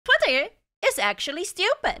guy is actually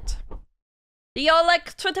stupid. Do y'all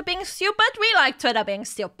like Twitter being stupid? We like Twitter being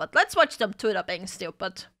stupid. Let's watch them Twitter being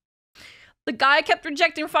stupid. The guy kept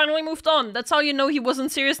rejecting, finally moved on. That's how you know he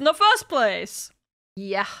wasn't serious in the first place.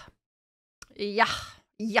 Yeah.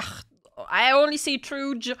 I only see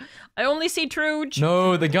Truge.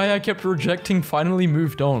 No, the guy I kept rejecting finally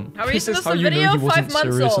moved on. This is how you know he wasn't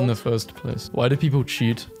serious in the first place. Why do people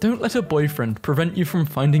cheat? Don't let a boyfriend prevent you from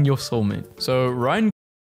finding your soulmate. So Ryan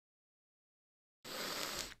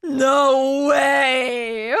No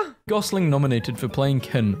way! Gosling nominated for playing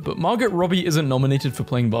Ken, but Margot Robbie isn't nominated for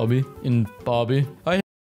playing Barbie in Barbie. I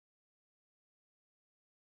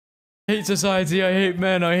hate society, I hate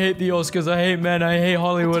men, I hate the Oscars, I hate men, I hate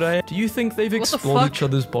Hollywood, Do you think they've explored each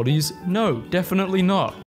other's bodies? No, definitely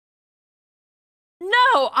not.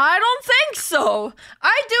 No, I don't think so.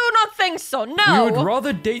 I do not think so, no. We would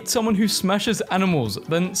rather date someone who smashes animals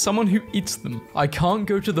than someone who eats them. I can't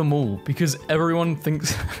go to the mall because everyone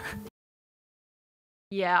thinks...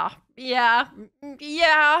 Yeah,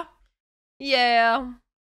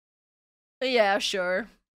 sure.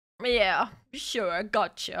 Yeah, sure, I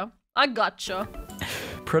gotcha.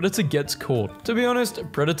 Predator gets caught. To be honest,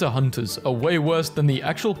 predator hunters are way worse than the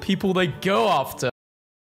actual people they go after.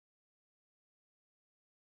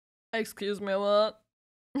 Excuse me, what?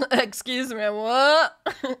 Excuse me, what?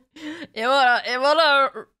 You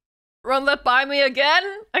wanna run that by me again?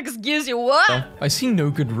 Excuse you, what? I see no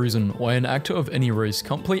good reason why an actor of any race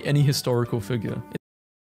can't play any historical figure.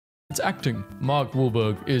 It's acting. Mark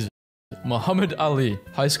Wahlberg is Muhammad Ali.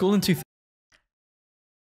 High school in 2000.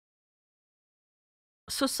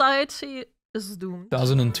 Society is doomed.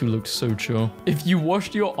 2002 looked so chill. If you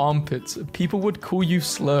washed your armpits, people would call you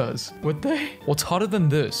slurs, would they? What's harder than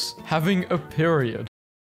this? Having a period.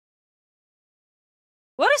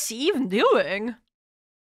 What is he even doing?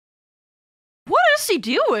 What is he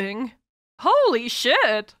doing? Holy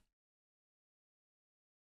shit!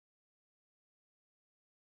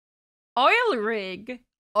 Oil rig?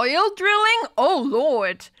 Oil drilling? Oh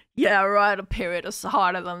lord. Yeah, right, a period is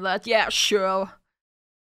harder than that. Yeah, sure.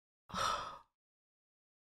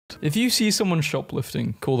 If you see someone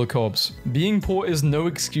shoplifting, call the cops. Being poor is no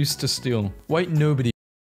excuse to steal. White nobody.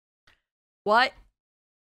 What?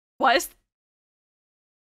 Why is...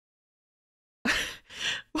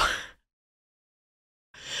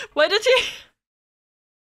 Why did he...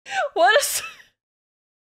 What is...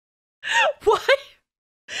 Why?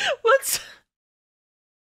 What's...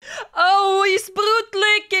 Oh, he's brute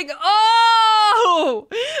licking! Oh!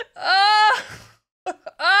 Oh!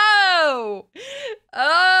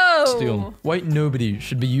 Oh! Steal. White nobody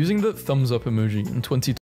should be using the thumbs up emoji in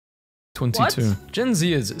 2022. What? Gen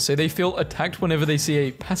Zers say they feel attacked whenever they see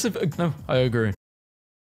a passive... No, I agree.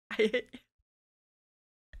 I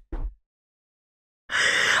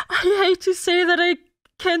hate to say that I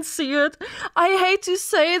can see it. I hate to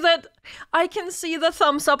say that I can see the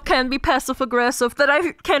thumbs up can be passive aggressive, that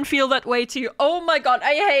I can feel that way too. Oh my god,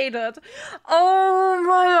 I hate it. Oh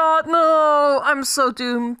my god, no. I'm so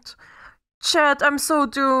doomed. Chat, I'm so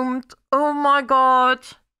doomed. Oh my god.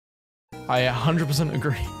 I 100%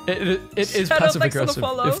 agree. It is passive aggressive.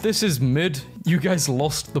 If this is mid, you guys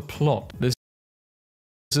lost the plot. This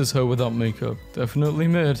is her without makeup. Definitely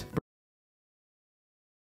mid.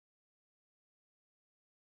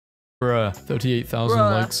 Bruh, 38,000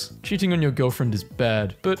 likes. Cheating on your girlfriend is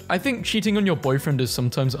bad, but I think cheating on your boyfriend is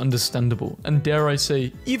sometimes understandable, and dare I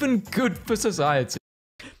say, even good for society.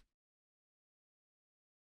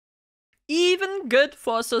 Even good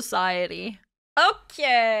for society.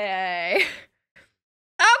 Okay.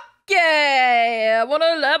 Okay.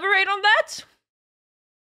 Wanna elaborate on that?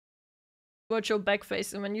 Virtual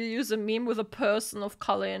backfacing when you use a meme with a person of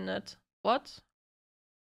color in it. What?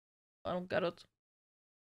 I don't get it.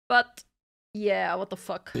 But, yeah, what the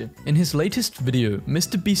fuck. In his latest video,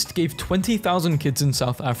 Mr. Beast gave 20,000 kids in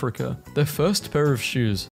South Africa their first pair of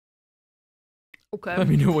shoes. Okay. Let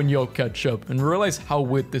me know when y'all catch up and realize how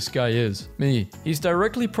weird this guy is. Me, he's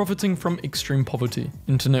directly profiting from extreme poverty.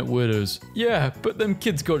 Internet weirdos. Yeah, but them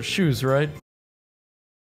kids got shoes, right?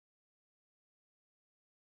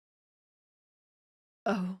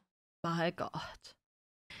 Oh my god.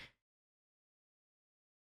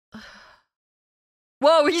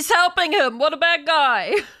 Whoa, he's helping him! What a bad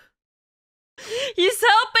guy! He's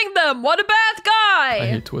helping them! What a bad guy! I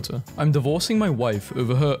hate Twitter. I'm divorcing my wife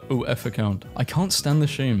over her OF account. I can't stand the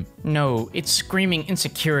shame. No, it's screaming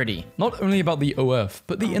insecurity. Not only about the OF,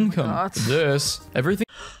 but the income. This, everything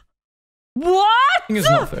What? is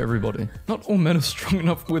not for everybody. Not all men are strong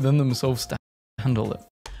enough within themselves to handle it.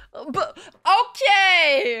 But,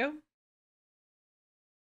 okay!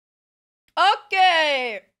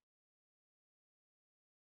 Okay!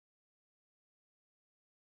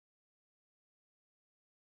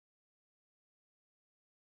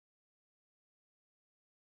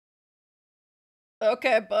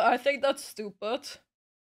 Okay, but I think that's stupid.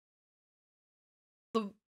 The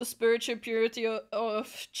spiritual purity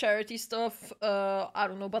of charity stuff, I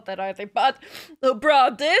don't know about that either, but,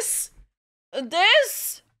 bruh, this,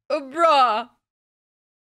 bruh.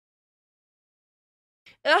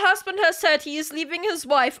 Her husband has said he is leaving his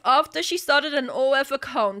wife after she started an OF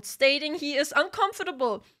account, stating he is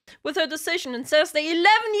uncomfortable with her decision and says the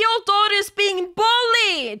 11-year-old daughter is being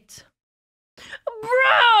bullied.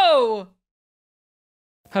 Bro!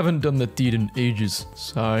 Haven't done that deed in ages.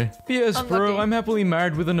 Sigh. P.S. bro, I'm happily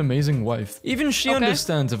married with an amazing wife. Even she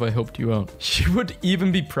understands if I helped you out. She would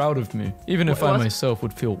even be proud of me, even if I myself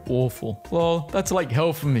would feel awful. Lol, that's like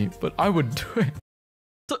hell for me, but I would do it.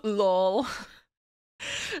 Lol.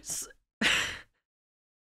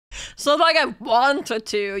 So like I wanted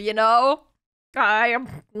to, you know?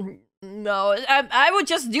 No, I would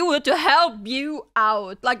just do it to help you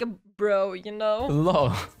out, like a bro, you know?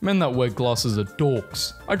 Lol, men that wear glasses are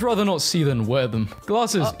dorks. I'd rather not see than wear them.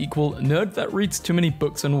 Glasses equal nerd that reads too many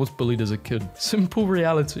books and was bullied as a kid. Simple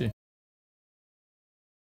reality.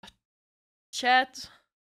 Chat,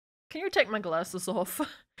 can you take my glasses off?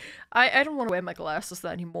 I don't want to wear my glasses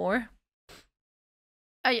anymore.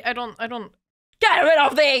 I don't get rid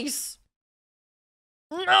of these!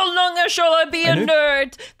 No longer shall I be a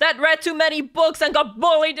nerd that read too many books and got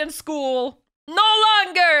bullied in school. No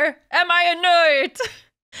longer am I a nerd.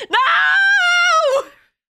 No!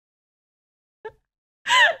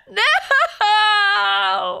 No!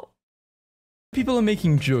 People are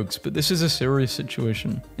making jokes, but this is a serious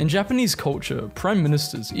situation. In Japanese culture, prime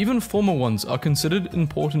ministers, even former ones, are considered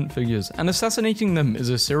important figures, and assassinating them is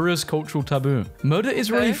a serious cultural taboo. Murder is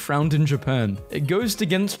really frowned in Japan. It goes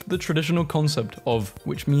against the traditional concept of,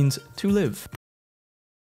 which means to live.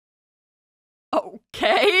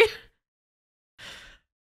 Okay.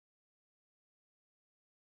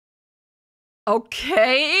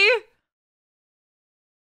 Okay.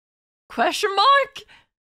 Question mark?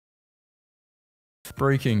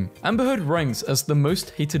 Breaking. Amber Heard ranks as the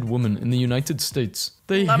most hated woman in the United States.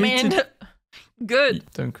 I mean, good.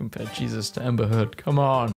 Don't compare Jesus to Amber Heard, come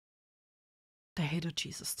on. They hated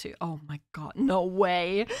Jesus too. Oh my god, no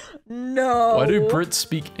way. No. Why do Brits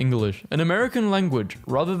speak English, an American language,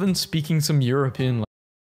 rather than speaking some European language?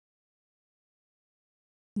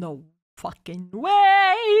 No fucking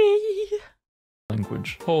way.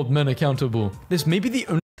 Hold men accountable. This may be the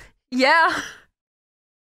only— Yeah.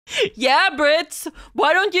 Yeah, Brits.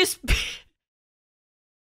 Why don't you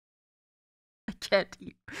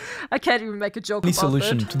I can't even make a joke about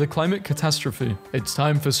solution to the climate catastrophe. It's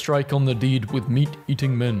time for strike on the deed with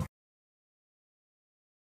meat-eating men.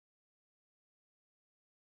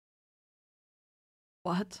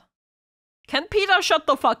 What? Can Peter shut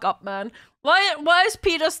the fuck up, man? Why is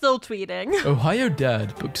Peter still tweeting? Ohio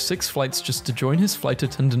dad booked 6 flights just to join his flight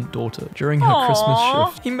attendant daughter during her Christmas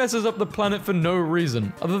shift. He messes up the planet for no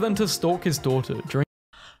reason, other than to stalk his daughter during—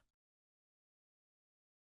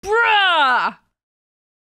 Bruh!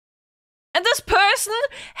 And this person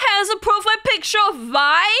has a profile picture of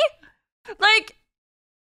Vi? Like—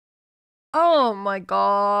 oh my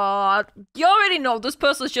god. You already know this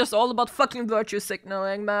person's just all about fucking virtue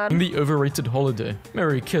signaling, man. the overrated holiday.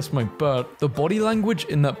 Mary kiss my butt. The body language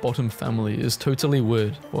in that bottom family is totally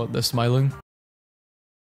weird. What, they're smiling?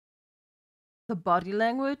 The body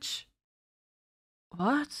language?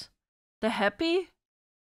 What? They're happy?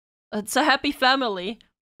 It's a happy family.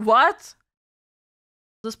 What?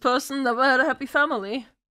 This person never had a happy family.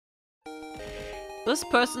 This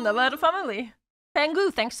person never had a family.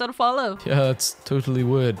 Pengu, thanks for the follow. Yeah, that's totally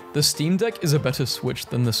weird. The Steam Deck is a better Switch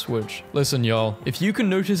than the Switch. Listen, y'all, if you can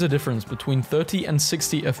notice a difference between 30 and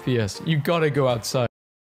 60 FPS, you gotta go outside.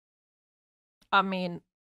 I mean,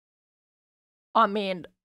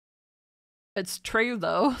 it's true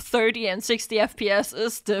though. 30 and 60 FPS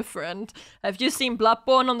is different. Have you seen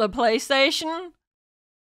Bloodborne on the PlayStation?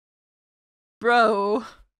 Bro,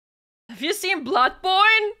 have you seen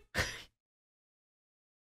Bloodborne?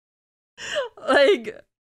 Like,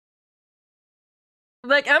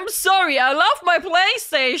 I'm sorry, I love my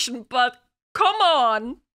PlayStation, but come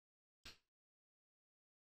on.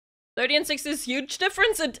 30 and 60 is a huge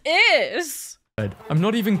difference, it is. I'm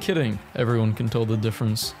not even kidding. Everyone can tell the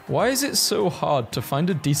difference. Why is it so hard to find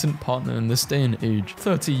a decent partner in this day and age?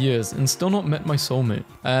 30 years and still not met my soulmate.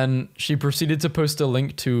 And she proceeded to post a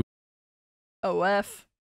link to OF.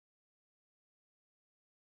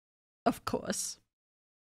 Of course.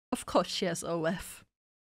 Of course she has OF.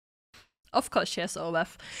 Of course she has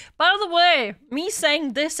OF. By the way, me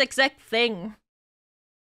saying this exact thing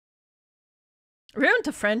ruined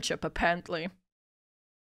a friendship, apparently.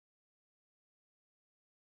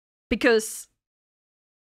 Because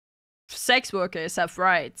sex workers have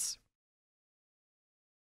rights.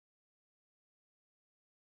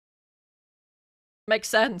 Makes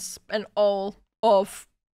sense. And all of...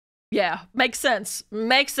 Yeah, makes sense.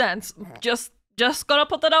 Makes sense. Just gonna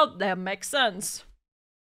put that out there. Makes sense.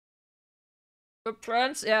 But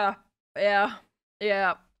trans, yeah.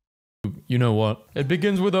 You know what? It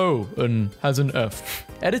begins with O and has an F.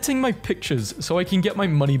 Editing my pictures so I can get my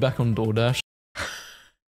money back on DoorDash.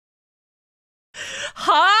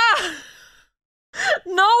 Huh?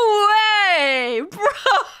 No way!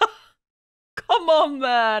 Bro! Come on,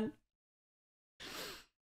 man.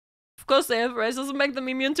 Of course they have racism, make them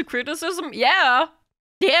immune to criticism. Yeah.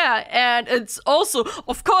 Yeah, and it's also,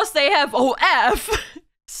 of course they have OF.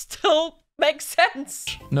 Still makes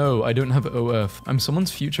sense. No, I don't have OF. I'm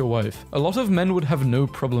someone's future wife. A lot of men would have no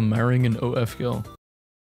problem marrying an OF girl.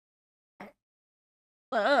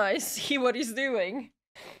 I see what he's doing.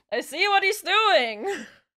 I see what he's doing.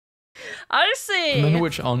 I see. Men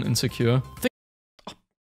which aren't insecure.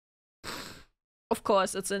 Of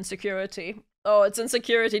course, it's insecurity. Oh, it's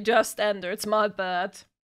insecurity just standards. My bad.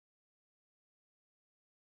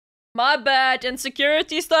 My bad.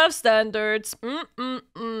 Insecurity stuff standards.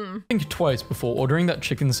 Think twice before ordering that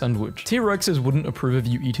chicken sandwich. T-Rexes wouldn't approve of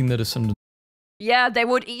you eating their descendants. Yeah, they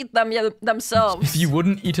would eat them themselves. If you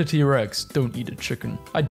wouldn't eat a T-Rex, don't eat a chicken.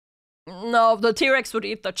 No, the T-Rex would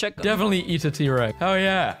eat the chicken. Definitely eat a T-Rex. Oh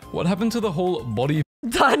yeah. What happened to the whole body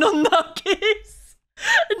Dino Nuggies?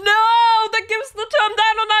 No, that gives the term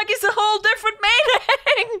Dino Nuggies a whole different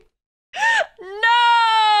meaning.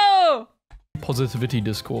 No. positivity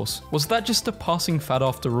discourse? Was that just a passing fad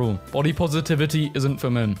after all? Body positivity isn't for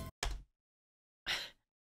men.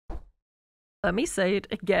 Let me say it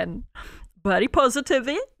again. Body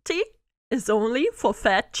positivity is only for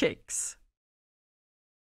fat chicks.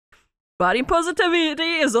 Body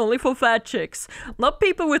positivity is only for fat chicks, not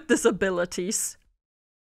people with disabilities.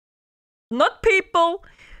 Not people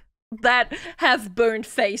that have burnt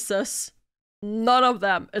faces. None of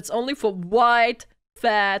them. It's only for white,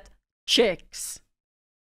 fat chicks.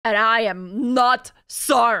 And I am not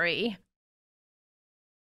sorry.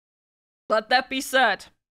 Let that be said.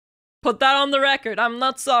 Put that on the record. I'm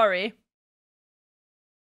not sorry.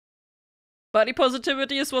 Body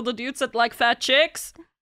positivity is for the dudes that like fat chicks.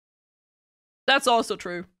 That's also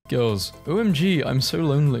true. Girls, OMG, I'm so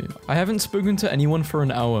lonely. I haven't spoken to anyone for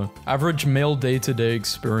an hour. Average male day-to-day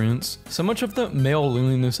experience. So much of the male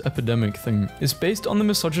loneliness epidemic thing is based on the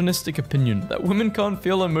misogynistic opinion that women can't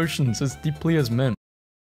feel emotions as deeply as men.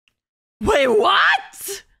 Wait,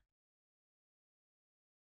 what?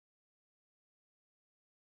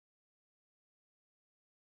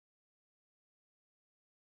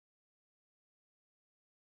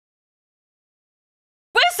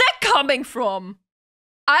 Where's that coming from?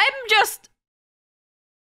 I'm just...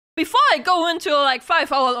 Before I go into a like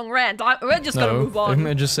 5-hour long rant, we're just gonna move on. I think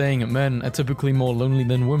they're just saying men are typically more lonely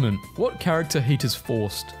than women. What character hate is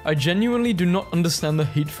forced? I genuinely do not understand the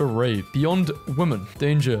hate for Ray beyond women.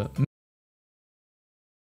 Danger.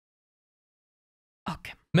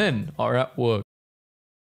 Okay. Men are at work.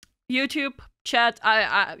 YouTube, chat,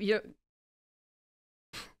 I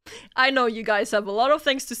know you guys have a lot of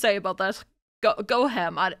things to say about that. Go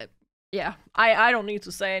ham. I don't need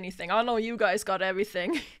to say anything. I know you guys got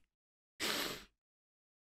everything.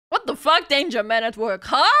 What the fuck, danger, men at work,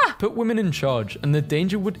 huh? Put women in charge, and the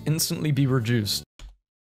danger would instantly be reduced.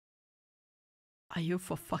 Are you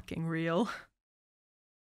for fucking real?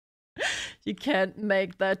 You can't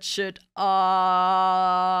make that shit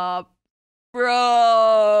up.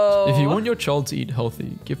 Bro! If you want your child to eat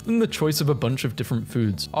healthy, give them the choice of a bunch of different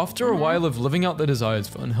foods. After a while of living out their desires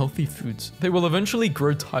for unhealthy foods, they will eventually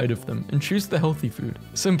grow tired of them and choose the healthy food.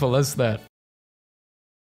 Simple as that.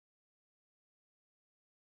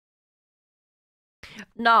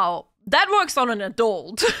 Now, that works on an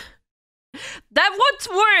adult. That would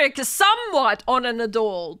work somewhat on an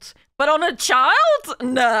adult. But on a child?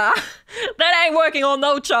 Nah. That ain't working on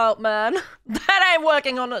no child, man. That ain't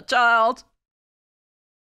working on a child.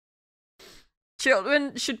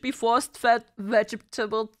 Children should be force-fed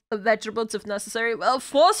vegetables if necessary. Well,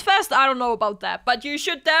 force-fed, I don't know about that. But you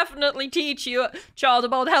should definitely teach your child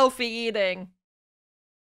about healthy eating.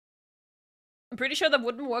 I'm pretty sure that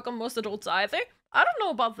wouldn't work on most adults either. I don't know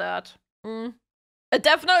about that. It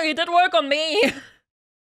definitely did work on me.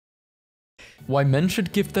 Why men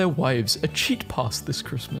should give their wives a cheat pass this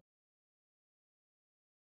Christmas.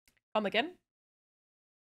 Come again?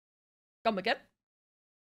 Come again?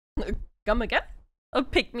 Come again? A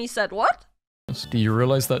pygmy said what? Do you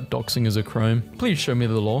realize that doxing is a crime? Please show me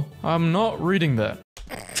the law. I'm not reading that.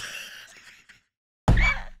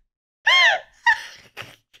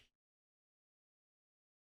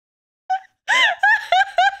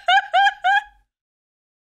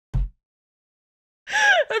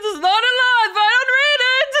 It's not allowed, but I don't read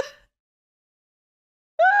it!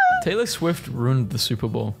 Taylor Swift ruined the Super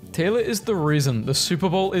Bowl. Taylor is the reason the Super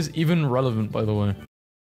Bowl is even relevant, by the way.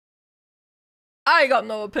 I got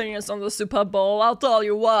no opinions on the Super Bowl, I'll tell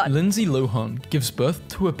you what. Lindsay Lohan gives birth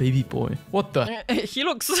to a baby boy. What the? He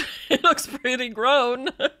looks pretty grown.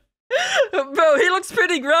 Bro, he looks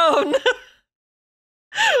pretty grown.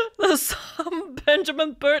 There's some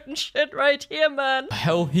Benjamin Burton shit right here, man.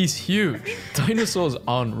 Hell, he's huge. Dinosaurs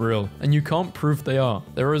aren't real, and you can't prove they are.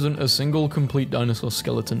 There isn't a single complete dinosaur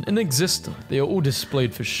skeleton in existence. They are all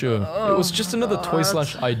displayed for sure. It was just another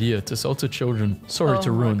toy/idea to sell to children. Sorry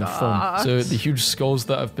to ruin the fun. So the huge skulls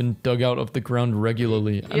that have been dug out of the ground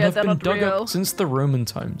regularly and have been dug up since the Roman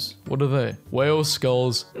times. What are they? Whale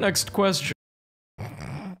skulls. Next question.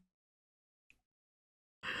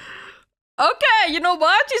 Okay, you know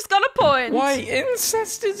what? He's got a point. Why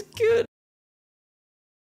incest is good?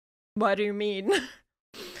 What do you mean?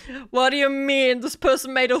 What do you mean? This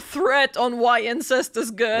person made a threat on why incest is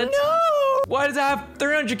good. No! Why does it have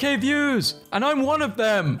 300k views? And I'm one of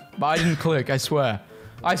them. But I didn't click, I swear.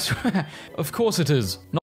 I swear. Of course it is.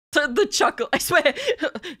 The chuckle, I swear.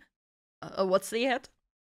 What's the ad?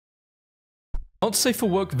 Not safe for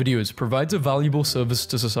work videos provides a valuable service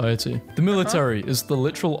to society. The military is the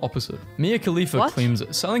literal opposite. Mia Khalifa claims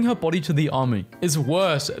selling her body to the army is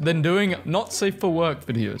worse than doing not safe for work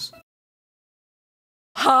videos.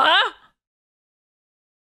 Huh?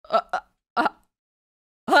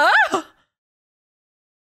 Huh?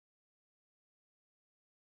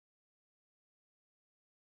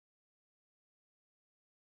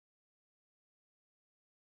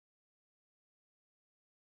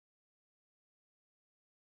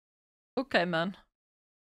 Okay, man.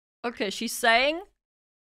 Okay, she's saying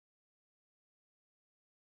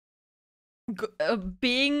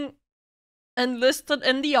being enlisted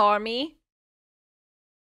in the army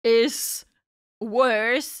is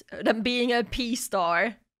worse than being a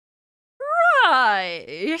P-star.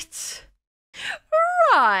 Right.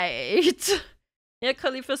 Right. Yeah,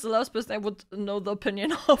 Khalifa's the last person I would know the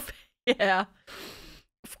opinion of. Yeah.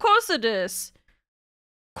 Of course it is.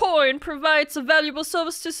 Coin provides a valuable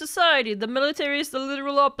service to society. The military is the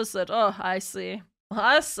literal opposite. Oh, I see.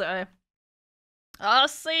 I see. I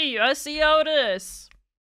see. I see how it is.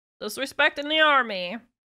 Disrespect in the army.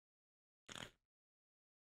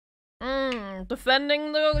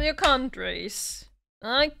 Defending your countries.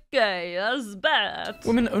 Okay, that's bad.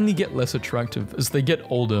 Women only get less attractive as they get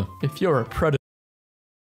older. If you're a predator.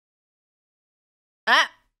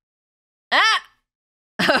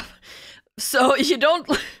 So you don't,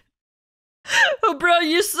 oh, bro.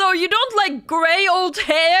 You don't like gray old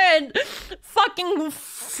hair and fucking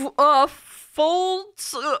folds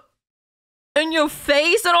in your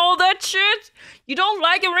face and all that shit. You don't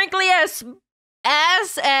like a wrinkly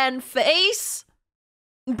ass and face,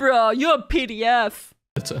 bro. You're a PDF.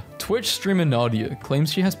 Twitch streamer Nadia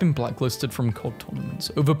claims she has been blacklisted from COD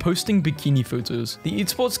tournaments over posting bikini photos. The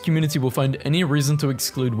esports community will find any reason to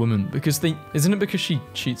exclude women because isn't it because she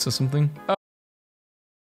cheats or something?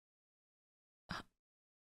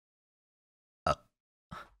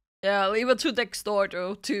 Yeah, leave it to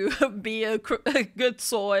Dextordo to be a good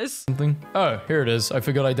source. Oh, here it is. I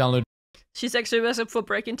forgot I downloaded. She's actually arrested for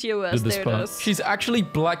breaking TOS. There it is. She's actually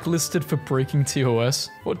blacklisted for breaking TOS.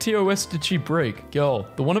 What TOS did she break? Girl,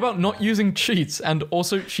 the one about not using cheats, and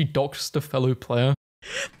also she doxed a fellow player.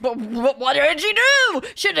 But what did she do?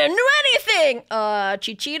 She didn't do anything!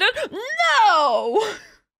 She cheated? No!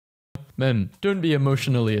 Men, don't be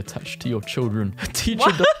emotionally attached to your children. A teacher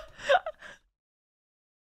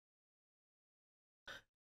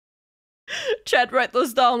Chat, write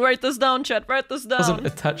this down, chat, write this down. Doesn't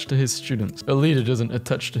attach to his students. A leader doesn't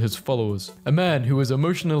attach to his followers. A man who is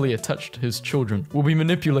emotionally attached to his children will be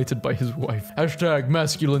manipulated by his wife. Hashtag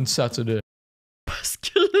masculine Saturday.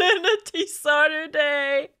 Masculinity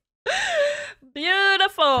Saturday.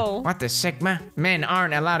 Beautiful. What the Sigma? Men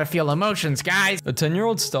aren't allowed to feel emotions, guys. A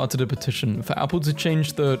 10-year-old started a petition for Apple to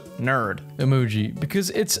change the nerd emoji because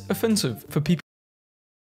it's offensive for people.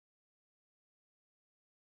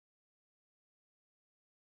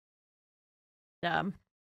 Damn.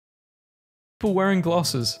 People wearing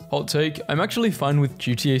glasses. Hot take, I'm actually fine with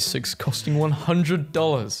GTA 6 costing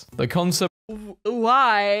 $100. The concept—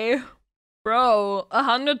 Why? Bro,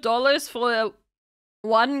 $100 for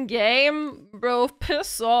one game? Bro,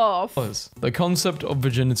 piss off. The concept of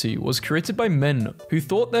virginity was created by men who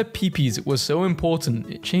thought their peepees were so important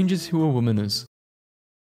it changes who a woman is.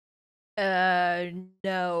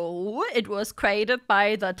 No. It was created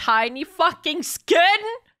by the tiny fucking skin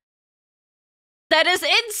that is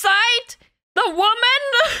inside the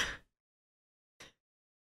woman?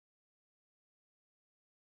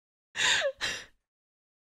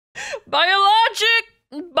 Biology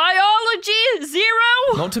 0?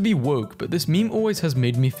 Not to be woke, but this meme always has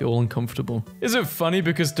made me feel uncomfortable. Is it funny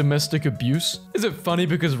because domestic abuse? Is it funny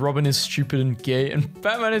because Robin is stupid and gay and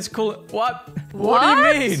Batman is cool? What? What do you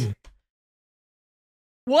mean?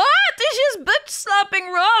 What? It's just bitch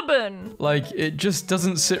slapping Robin. Like, it just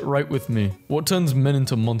doesn't sit right with me. What turns men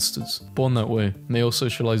into monsters? Born that way. Male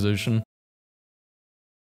socialization.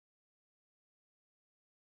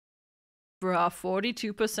 Bruh,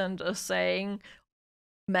 42% are saying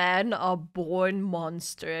men are born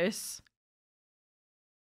monsters.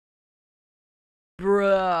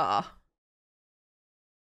 Bruh.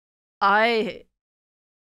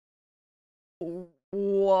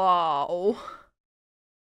 Wow.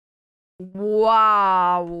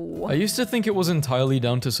 Wow. I used to think it was entirely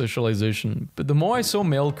down to socialization, but the more I saw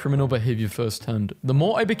male criminal behavior firsthand, the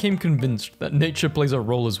more I became convinced that nature plays a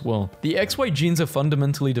role as well. The XY genes are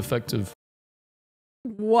fundamentally defective.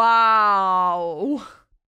 Wow.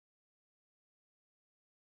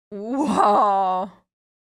 Wow.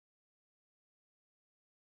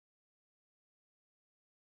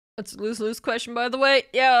 It's a lose-lose question, by the way.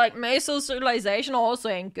 Yeah, like, male socialization also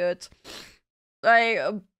ain't good. Like,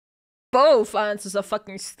 both answers are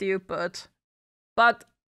fucking stupid. But,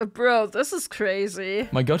 bro, this is crazy.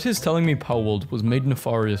 My gut is telling me Powwold was made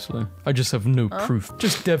nefariously. I just have no proof.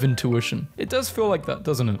 Just dev intuition. It does feel like that,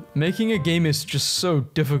 doesn't it? Making a game is just so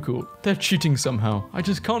difficult. They're cheating somehow. I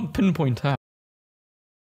just can't pinpoint how.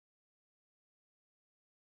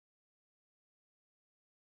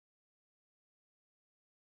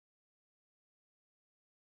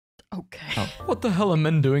 Okay. Oh, what the hell are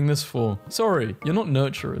men doing this for? Sorry, you're not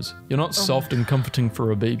nurturers. You're not soft and comforting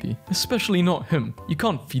for a baby. Especially not him. You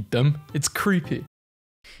can't feed them. It's creepy.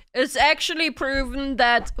 It's actually proven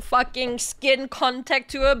that fucking skin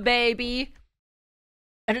contact to a baby,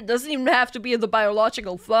 and it doesn't even have to be the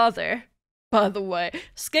biological father, by the way.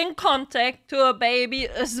 Skin contact to a baby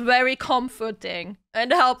is very comforting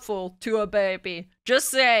and helpful to a baby. Just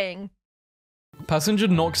saying. Passenger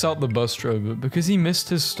knocks out the bus driver because he missed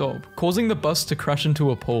his stop, causing the bus to crash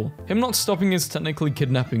into a pole. Him not stopping is technically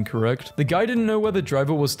kidnapping, correct? The guy didn't know where the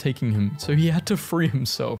driver was taking him, so he had to free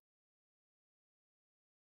himself.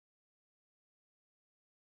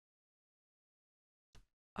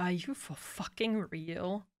 Are you for fucking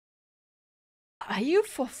real? Are you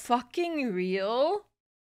for fucking real?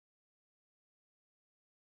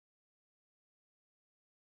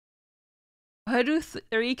 Why do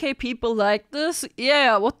 3K people like this?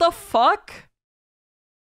 Yeah, what the fuck?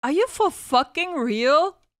 Are you for fucking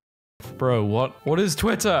real? Bro, what is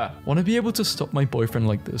Twitter? Want to be able to stop my boyfriend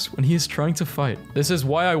like this when he is trying to fight. This is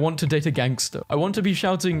why I want to date a gangster. I want to be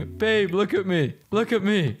shouting, babe, look at me. Look at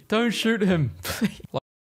me. Don't shoot him.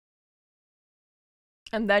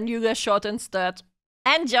 And then you get shot instead.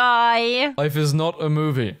 Enjoy! Life is not a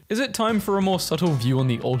movie. Is it time for a more subtle view on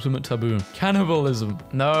the ultimate taboo? Cannibalism.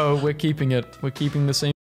 No, we're keeping it. We're keeping the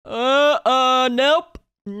same. Nope.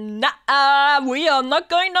 Nah, we are not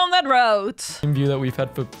going down that road. Same view that we've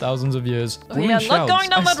had for thousands of years. We are not going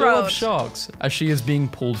down that road. I still road. love sharks. As she is being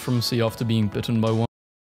pulled from sea after being bitten by one.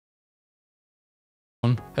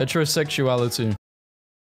 Heterosexuality.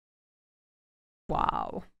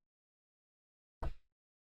 Wow.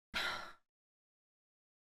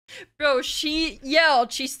 Bro, she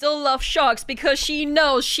yelled she still loves sharks because she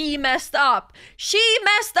knows she messed up. She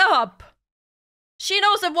messed up! She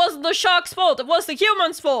knows it wasn't the shark's fault, it was the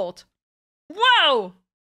human's fault. Wow!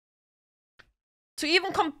 To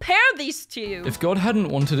even compare these two. If God hadn't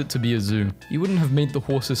wanted it to be a zoo, he wouldn't have made the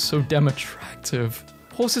horses so damn attractive.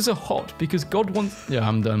 Horses are hot because God wants— Yeah,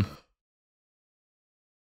 I'm done.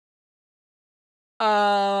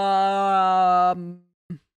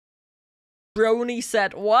 Brony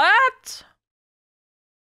said what?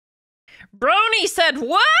 Brony said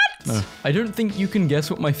what? No, I don't think you can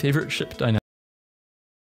guess what my favorite ship dynamic.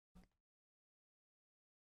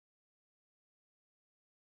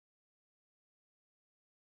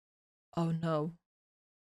 Oh no.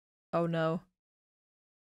 Oh no.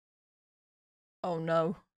 Oh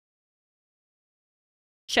no.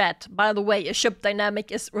 Chat, by the way, a ship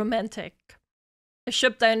dynamic is romantic. A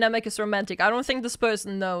ship dynamic is romantic. I don't think this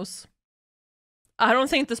person knows. I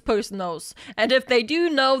don't think this person knows. And if they do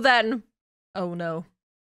know, then... Oh no.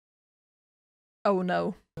 Oh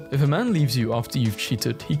no. If a man leaves you after you've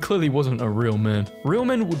cheated, he clearly wasn't a real man. Real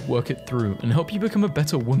men would work it through and help you become a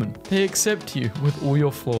better woman. They accept you with all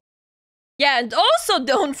your flaws. Yeah, and also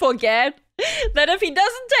don't forget that if he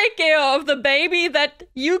doesn't take care of the baby that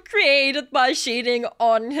you created by cheating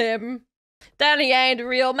on him, Then he ain't a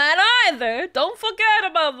real man either. Don't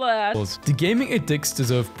forget about that. Do gaming addicts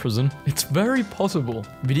deserve prison? It's very possible.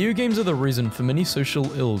 Video games are the reason for many social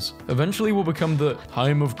ills. Eventually will become the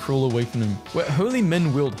time of cruel awakening, where holy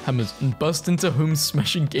men wield hammers and bust into homes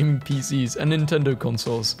smashing gaming PCs and Nintendo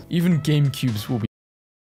consoles. Even GameCubes will be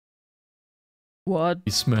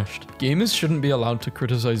smashed. Gamers shouldn't be allowed to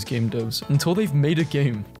criticize game devs until they've made a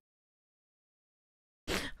game.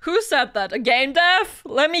 Who said that? A game dev?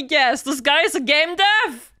 Let me guess. This guy is a game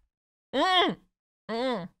dev?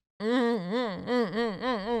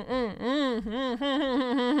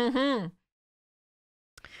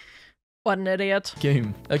 What an idiot.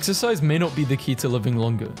 Game. Exercise may not be the key to living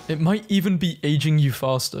longer. It might even be aging you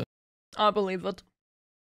faster. I believe it.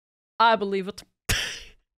 I believe it.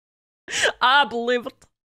 I believe it.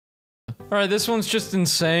 Alright, this one's just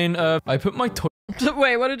insane. I put my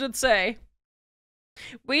Wait, what did it say?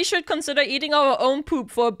 We should consider eating our own poop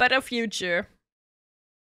for a better future.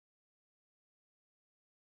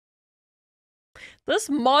 This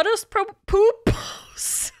modest poop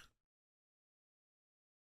pose.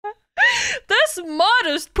 This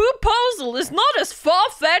modest proposal is not as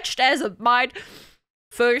far-fetched as it might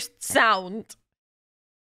first sound.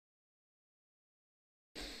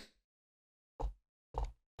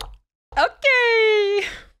 Okay.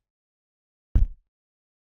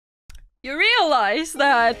 You realize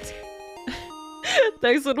that...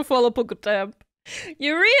 Thanks for the follow, Poketemp.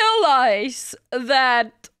 You realize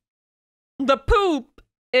that the poop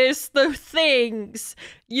is the things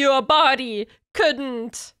your body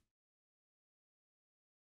couldn't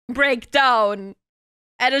break down,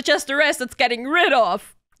 and it's just the rest it's getting rid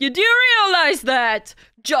of. You do realize that,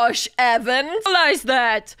 Josh Evans? Realize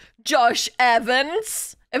that, Josh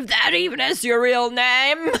Evans? If that even is your real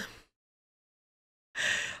name.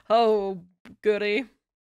 Oh, goody.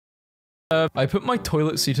 I put my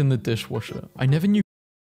toilet seat in the dishwasher. I never knew.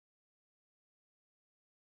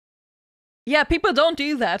 Yeah, people don't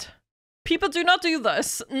do that. People do not do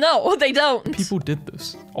this. No, they don't. People did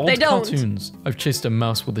this. Old They don't. cartoons. I've chased a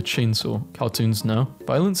mouse with a chainsaw. Cartoons now.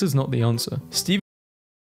 Violence is not the answer.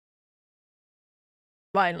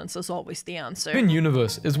 Violence is always the answer. Steven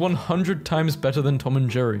Universe is 100 times better than Tom and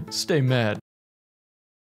Jerry. Stay mad.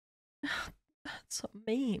 That's a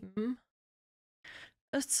meme.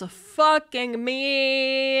 It's a fucking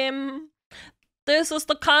meme. This is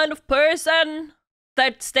the kind of person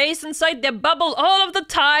that stays inside their bubble all of the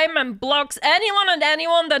time and blocks anyone and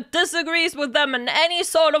anyone that disagrees with them in any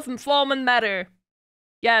sort of form and matter.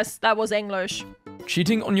 Yes, that was English.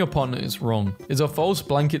 Cheating on your partner is wrong, is a false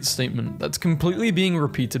blanket statement that's completely being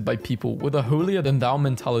repeated by people with a holier-than-thou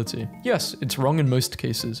mentality. Yes, it's wrong in most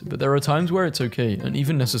cases, but there are times where it's okay and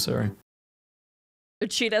even necessary.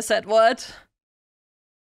 Cheetah said what?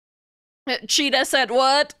 Cheetah said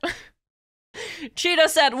what? Cheetah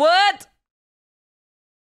said what?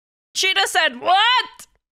 Cheetah said what?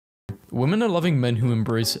 Women are loving men who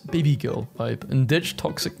embrace baby girl vibe and ditch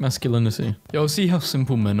toxic masculinity. Y'all see how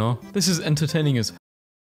simple men are? This is entertaining as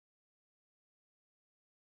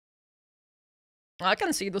I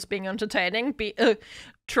can see this being entertaining.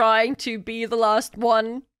 Trying to be the last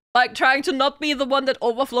one. Like, trying to not be the one that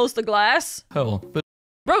overflows the glass. hell, but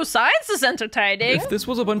Bro, science is entertaining. if this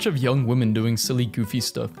was a bunch of young women doing silly goofy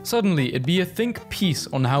stuff, suddenly it'd be a think piece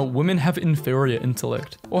on how women have inferior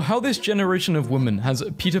intellect, or how this generation of women has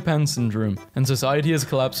Peter Pan syndrome, and society is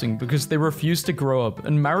collapsing because they refuse to grow up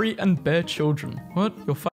and marry and bear children. What?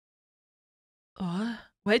 You're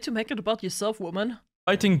Way to make it about yourself, woman.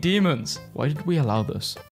 fighting demons. Why did we allow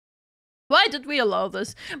this? Why did we allow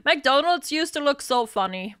this? McDonald's used to look so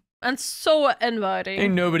funny. And so inviting.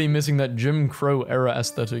 Ain't nobody missing that Jim Crow era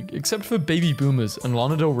aesthetic, except for baby boomers and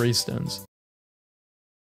Lana Del Rey stans.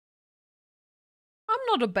 I'm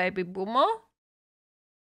not a baby boomer.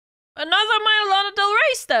 Another my Lana Del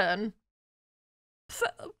Rey stan.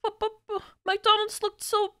 McDonald's looked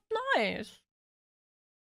so nice.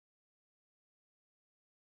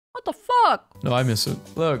 What the fuck? No, I miss it.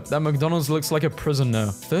 Look, that McDonald's looks like a prison now.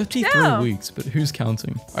 33 weeks, but who's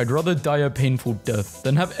counting? I'd rather die a painful death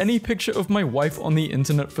than have any picture of my wife on the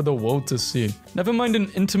internet for the world to see. Never mind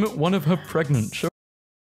an intimate one of her pregnant.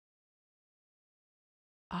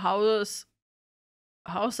 How's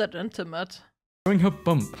that intimate? Showing her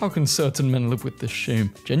bump. How can certain men live with this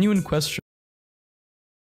shame? Genuine question.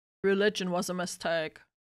 Religion was a mistake.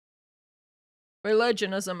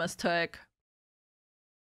 Religion is a mistake.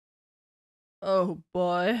 Oh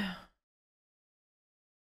boy.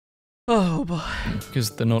 Oh boy. Because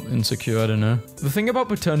they're not insecure, I don't know. The thing about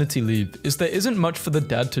paternity leave is there isn't much for the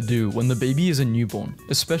dad to do when the baby is a newborn,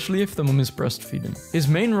 especially if the mum is breastfeeding. His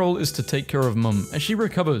main role is to take care of mum as she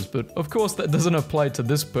recovers, but of course that doesn't apply to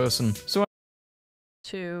this person, so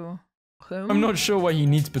To whom? I'm not sure why he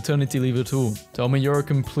needs paternity leave at all. Tell me you're a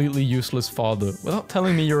completely useless father, without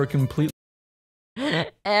telling me you're a completely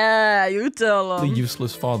You tell him.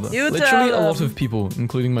 useless father. You Literally tell a lot him. of people,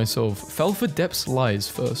 including myself, fell for Depp's lies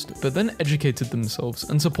first, but then educated themselves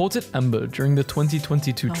and supported Amber during the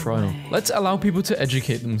 2022 trial. way. Let's allow people to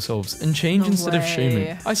educate themselves and change No instead of shaming.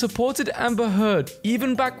 way. I supported Amber Heard,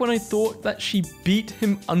 even back when I thought that she beat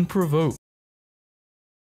him unprovoked.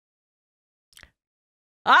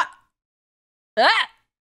 Ah! Ah!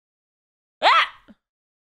 Ah!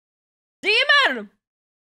 Demon!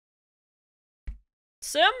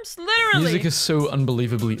 Sims, literally. Music is so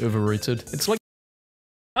unbelievably overrated. It's like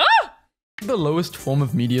Ah! the lowest form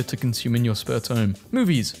of media to consume in your spare time.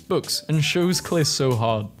 Movies, books, and shows clear so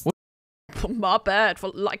hard. My bad for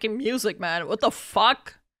liking music, man. What the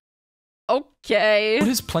fuck? Okay. What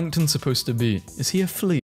is Plankton supposed to be? Is he a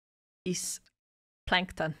flea? Is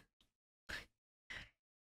plankton.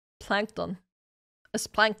 Plankton. It's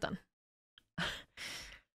plankton.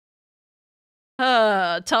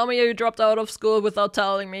 Tell me you dropped out of school without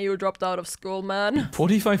telling me you dropped out of school, man.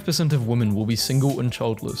 45% of women will be single and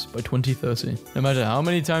childless by 2030. No matter how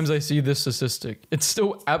many times I see this statistic, it's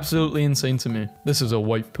still absolutely insane to me. This is a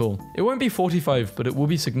white pill. It won't be 45, but it will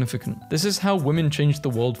be significant. This is how women change the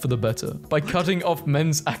world for the better, by cutting off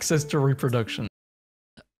men's access to reproduction.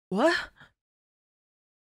 What?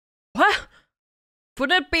 What?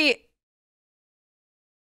 Would it be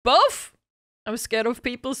both? I'm scared of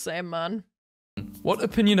people saying, man. What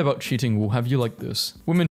opinion about cheating will have you like this?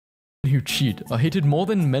 Women who cheat are hated more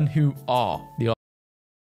than men who are the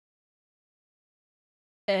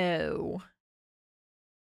Oh.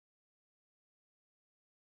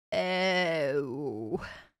 Oh.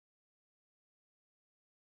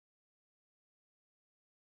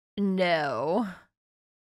 No.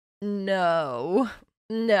 No.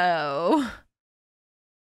 No.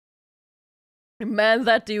 Men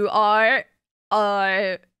that do are...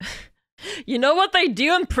 You know what they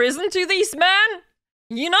do in prison to these men?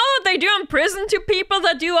 You know what they do in prison to people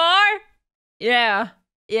that do are? Yeah.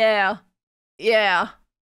 Yeah. Yeah.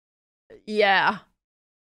 Yeah.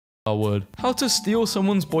 R word. How to steal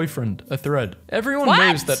someone's boyfriend, a thread. Everyone What?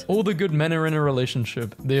 knows that all the good men are in a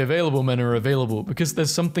relationship. The available men are available because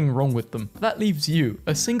there's something wrong with them. That leaves you,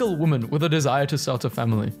 a single woman with a desire to start a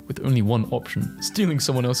family, with only one option: stealing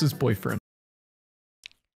someone else's boyfriend.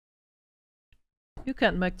 You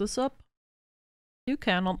can't make this up. You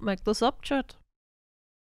cannot make this up, chat.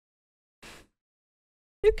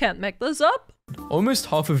 You can't make this up. Almost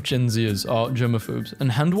half of Gen Zers are germaphobes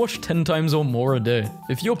and hand wash 10 times or more a day.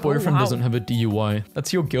 If your boyfriend wow. doesn't have a DUI,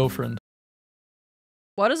 that's your girlfriend.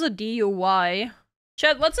 What is a DUI?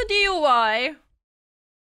 Chat, what's a DUI?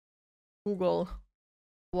 Google.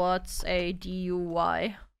 What's a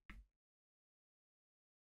DUI?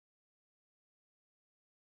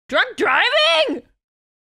 Drunk driving?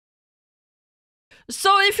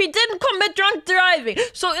 So if he didn't commit drunk driving,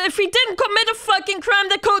 so if he didn't commit a fucking crime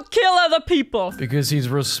that could kill other people. Because he's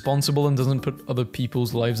responsible and doesn't put other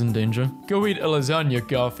people's lives in danger. Go eat a lasagna,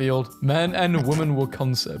 Garfield. Man and woman were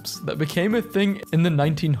concepts that became a thing in the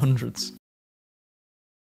 1900s.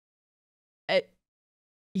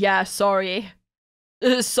 Yeah, sorry.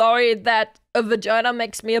 Sorry that a vagina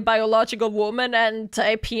makes me a biological woman and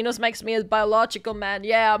a penis makes me a biological man.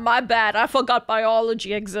 Yeah, my bad. I forgot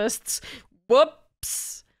biology exists. Whoops.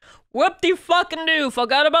 Whoop-de-fucking-do.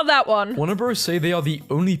 Forgot about that one. Warner Bros. Say they are the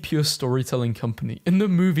only pure storytelling company in the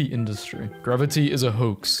movie industry. Gravity is a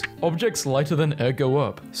hoax. Objects lighter than air go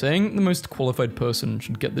up. Saying the most qualified person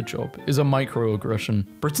should get the job is a microaggression.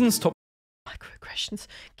 Britain's top Microaggressions.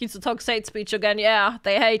 Keeps the toxic hate speech again. Yeah,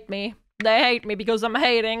 they hate me. They hate me because I'm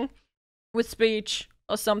hating with speech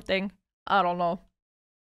or something. I don't know.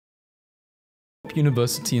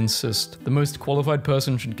 university insists the most qualified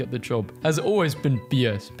person should get the job has always been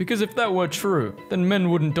BS, because if that were true, then men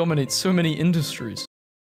wouldn't dominate so many industries.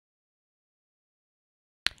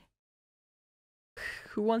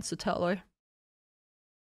 Who wants to tell her?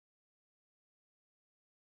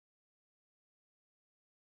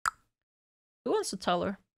 Who wants to tell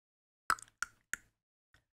her?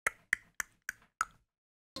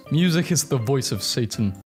 Music is the voice of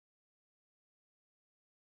Satan.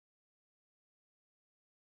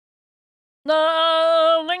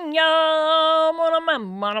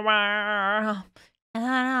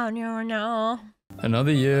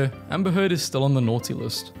 Another year, Amber Heard is still on the naughty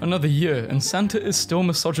list. Another year, and Santa is still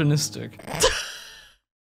misogynistic.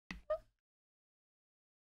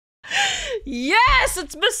 Yes,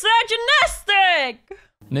 it's misogynistic!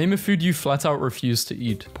 Name a food you flat out refuse to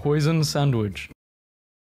eat. Poison sandwich.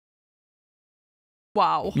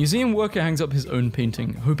 Wow. Museum worker hangs up his own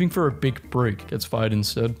painting, hoping for a big break, gets fired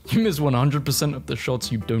instead. You miss 100% of the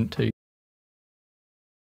shots you don't take.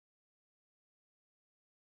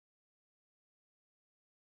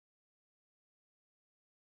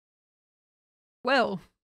 Well.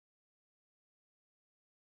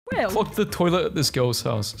 Clocked the toilet at this girl's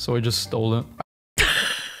house, so I just stole it.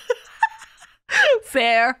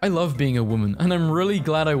 Fair. I love being a woman, and I'm really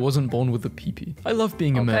glad I wasn't born with a peepee. I love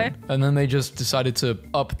being a man. And then they just decided to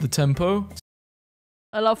up the tempo.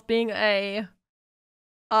 I love being a...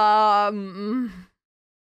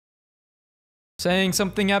 Saying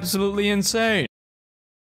something absolutely insane.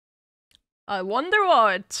 I wonder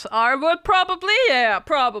what. I would probably, yeah,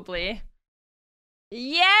 probably.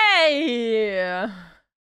 Yay!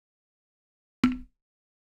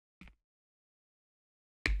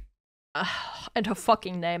 And her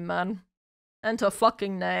fucking name, man. And her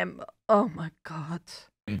fucking name. Oh my god.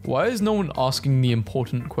 Why is no one asking the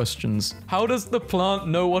important questions? How does the plant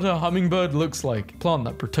know what a hummingbird looks like? Plant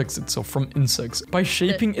that protects itself from insects by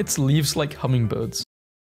shaping its leaves like hummingbirds.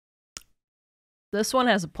 This one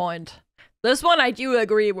has a point. This one I do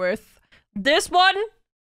agree with. This one?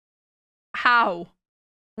 How?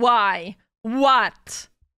 Why? What?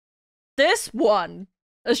 This one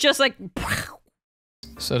is just like...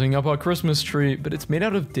 Setting up our Christmas tree, but it's made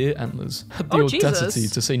out of deer antlers. Had the Oh, audacity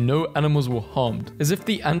Jesus. to say no animals were harmed, as if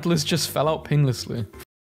the antlers just fell out painlessly.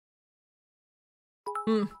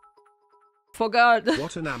 Forgot.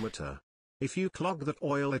 What an amateur. If you clog that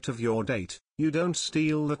oilet of your date, you don't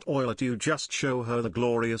steal that oilet, you just show her the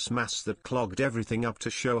glorious mass that clogged everything up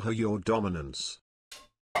to show her your dominance.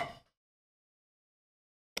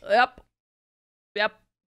 Yep. Yep.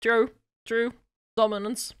 True.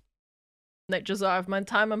 Dominance. Nature's eye of my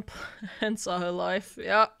time and saw her life.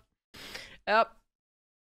 Yep.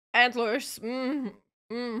 Antlers. From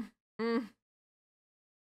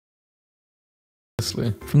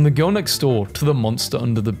the girl next door to the monster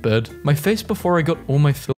under the bed, my face before I got all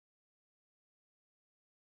my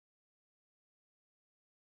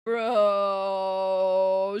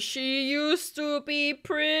Bro, she used to be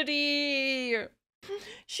pretty.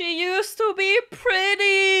 She used to be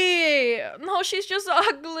pretty. No, she's just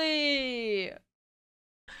ugly.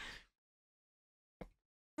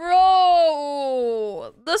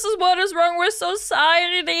 Bro, this is what is wrong with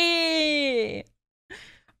society.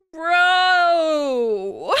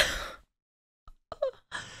 Bro.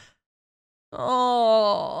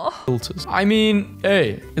 Oh. filters. I mean,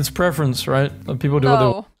 hey, it's preference, right? People do what they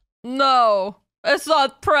want. No, it's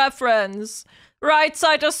not preference. Right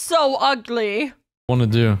side is so ugly. Want to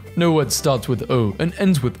do. No word starts with O and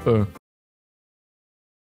ends with O.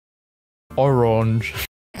 Orange.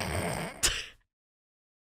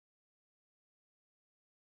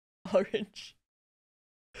 Orange.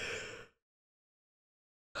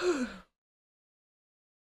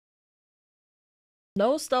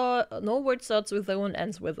 No word starts with O and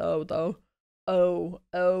ends with O though.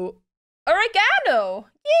 Oregano!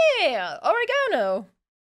 Yeah! Oregano!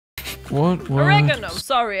 What word? Oregano!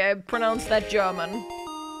 Sorry, I pronounced that German.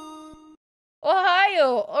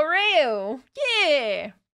 Ohio! Oreo!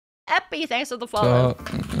 Yeah! Happy, thanks for the follow.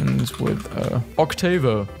 Ends with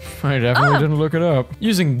Octavo. I definitely didn't look it up.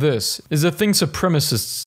 Using this is a thing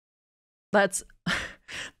supremacists. That's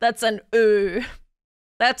an O.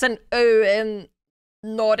 That's an O in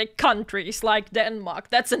Nordic countries like Denmark.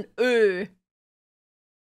 That's an O.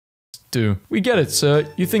 Do. We get it, sir.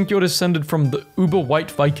 You think you're descended from the uber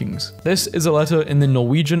white Vikings. This is a letter in the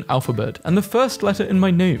Norwegian alphabet, and the first letter in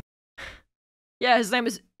my name. Yeah, his name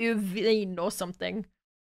is Uvin or something.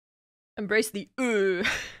 Embrace the U.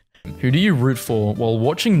 Who do you root for while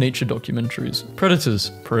watching nature documentaries?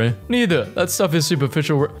 Predators, prey. Neither. That stuff is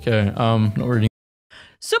superficial. Okay, not reading.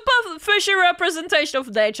 Superficial representation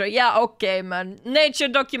of nature. Yeah, okay, man. Nature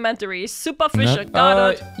documentaries. Superficial. No.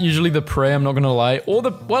 Got it. Usually the prey, I'm not gonna lie. Or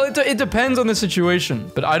the it depends on the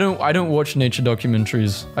situation. But I don't watch nature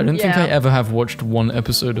documentaries. I don't think I ever have watched one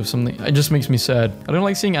episode of something. It just makes me sad. I don't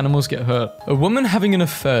like seeing animals get hurt. A woman having an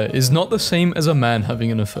affair is not the same as a man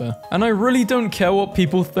having an affair. And I really don't care what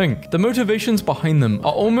people think. The motivations behind them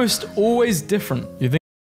are almost always different. You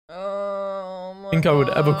think I would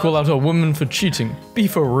ever call out a woman for cheating? Be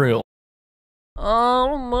for real.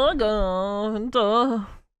 Oh my god.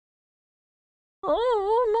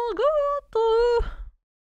 Oh my god.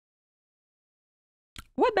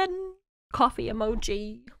 Women. Coffee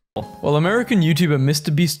emoji. While American YouTuber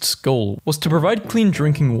MrBeast's goal was to provide clean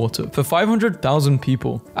drinking water for 500,000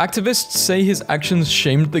 people, activists say his actions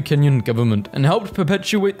shamed the Kenyan government and helped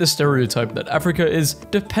perpetuate the stereotype that Africa is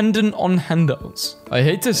dependent on handouts. I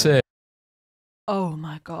hate to say it, Oh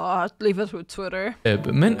my god, leave it with Twitter.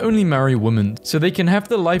 but men only marry women, so they can have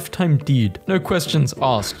the lifetime deed, no questions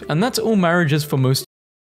asked, and that's all marriage is for most.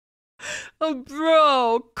 Oh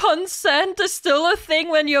bro, consent is still a thing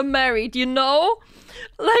when you're married, you know?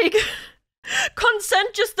 Like,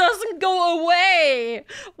 consent just doesn't go away!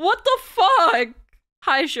 What the fuck?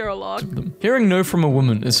 Hi, Sherlock. Hearing no from a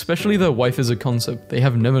woman, especially their wife, is a concept they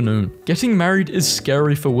have never known. Getting married is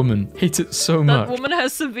scary for women. Hate it so much. That woman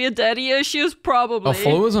has severe daddy issues, probably. Our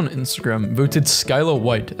followers on Instagram voted Skylar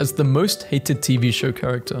White as the most hated TV show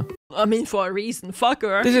character. I mean, for a reason. Fuck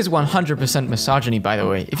her. This is 100% misogyny, by the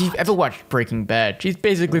way. If you've ever watched Breaking Bad, She's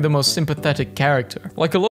basically the most sympathetic character.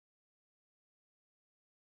 Like a lot.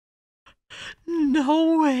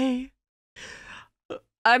 No way.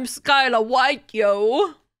 I'm Skylar White,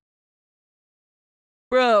 yo.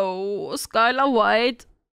 Bro, Skylar White.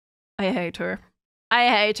 I hate her. I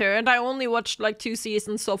hate her, and I only watched like 2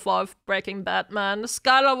 seasons so far of Breaking Bad, man.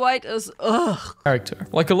 Skylar White is ugh. Character.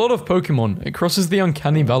 Like a lot of Pokemon, it crosses the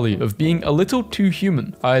uncanny valley of being a little too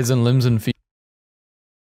human. Eyes and limbs and feet.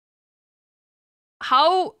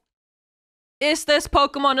 How is this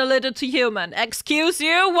Pokemon a little too human? Excuse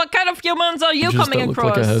you? What kind of humans are you coming that look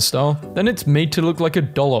across? like a hairstyle. Then it's made to look like a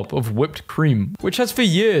dollop of whipped cream, which has for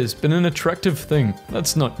years been an attractive thing.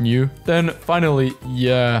 That's not new. Then finally,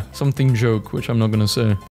 yeah, something joke, which I'm not gonna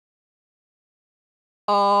say.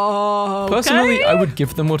 Okay. Personally, I would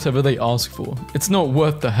give them whatever they ask for. It's not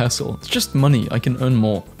worth the hassle. It's just money. I can earn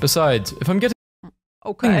more. Besides, if I'm getting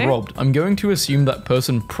robbed, I'm going to assume that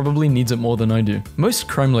person probably needs it more than I do. Most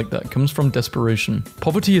crime like that comes from desperation.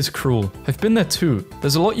 Poverty is cruel. I've been there too.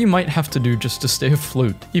 There's a lot you might have to do just to stay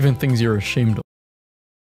afloat, even things you're ashamed of.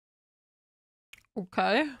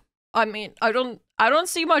 Okay. I mean, I don't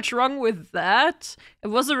see much wrong with that. It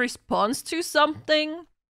was a response to something.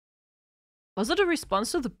 Was it a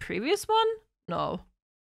response to the previous one? No.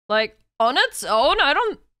 Like, on its own, I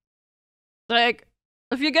don't... Like,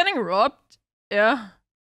 if you're getting robbed, yeah.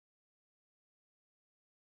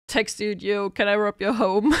 Text dude, yo, can I rob your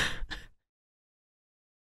home?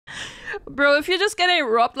 Bro, if you're just getting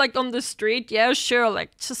robbed, like, on the street, yeah, sure,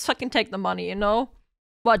 like, just fucking take the money, you know?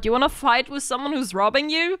 What, you wanna fight with someone who's robbing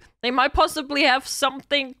you? They might possibly have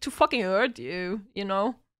something to fucking hurt you, you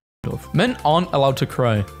know? Men aren't allowed to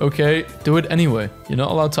cry, okay? Do it anyway. You're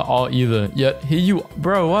not allowed to R either, yet here you-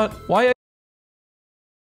 Bro, what? Why are-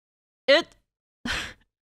 It...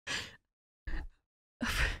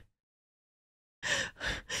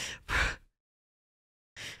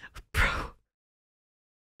 Bro.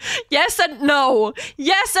 Yes and no!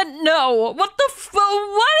 Yes and no! What the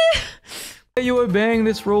what? are you obeying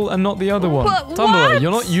this rule and not the other one? What? Tumblr,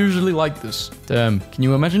 you're not usually like this. Damn, can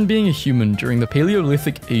you imagine being a human during the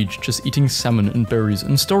Paleolithic age just eating salmon and berries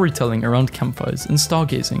and storytelling around campfires and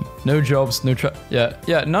stargazing? No jobs, no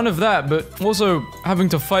yeah, none of that, but also having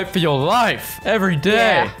to fight for your life every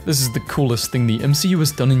day. Yeah. This is the coolest thing the MCU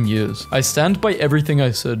has done in years. I stand by everything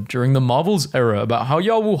I said during the Marvel's era about how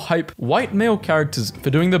y'all will hype white male characters for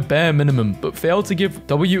doing the bare minimum, but fail to give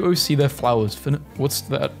WOC their flowers for what's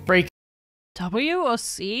that? break W or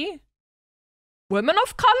C? Women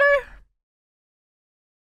of color?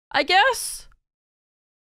 I guess?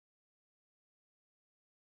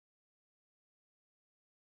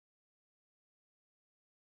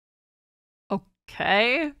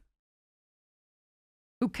 Okay.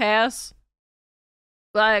 Who cares?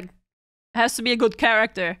 Like, has to be a good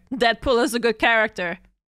character. Deadpool is a good character.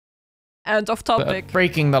 End of topic.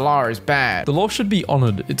 breaking the law is bad. The law should be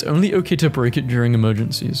honored. It's only okay to break it during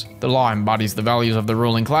emergencies. The law embodies the values of the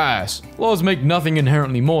ruling class. Laws make nothing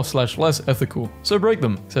inherently more/less ethical, so break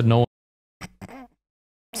them, said no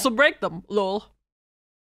So break them, lol.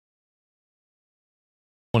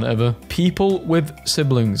 one ever. People with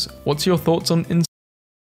siblings. What's your thoughts on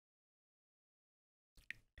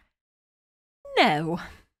No.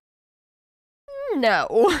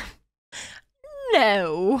 No.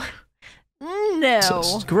 No. No.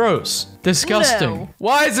 incest? Gross. Disgusting. No.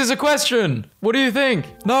 Why is this a question? What do you think?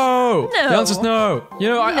 No. No. The answer's no. You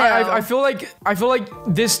know, No. I feel like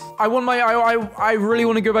this, I really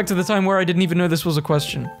want to go back to the time where I didn't even know this was a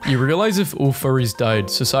question. You realize if all furries died,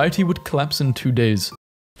 society would collapse in 2 days.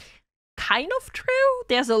 Kind of true.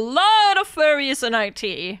 There's a lot of furries in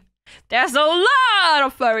IT. There's a lot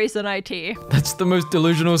of furries in IT. That's the most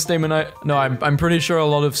delusional statement I'm pretty sure a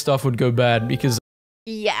lot of stuff would go bad because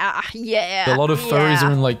Yeah. A lot of furries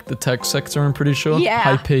are in like the tech sector, I'm pretty sure. Yeah.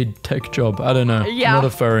 High paid tech job. I don't know. Yeah. I'm not a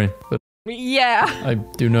furry, but Yeah. I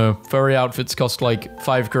do know. Furry outfits cost like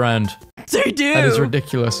 $5,000. They do. That is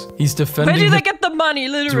ridiculous. He's defending Where do they his get the money,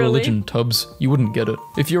 literally? religion, Tubbs. You wouldn't get it.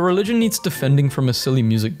 If your religion needs defending from a silly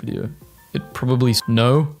music video, it probably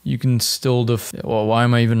no. You can still well, why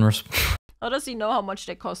am I even How does he know how much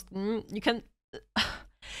they cost? You can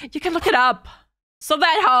look it up. It's not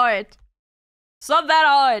that hard. It's not that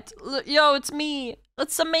hard. Yo, it's me.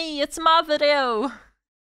 It's me. It's my video.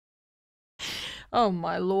 Oh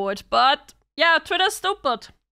my lord. But yeah, Twitter's stupid.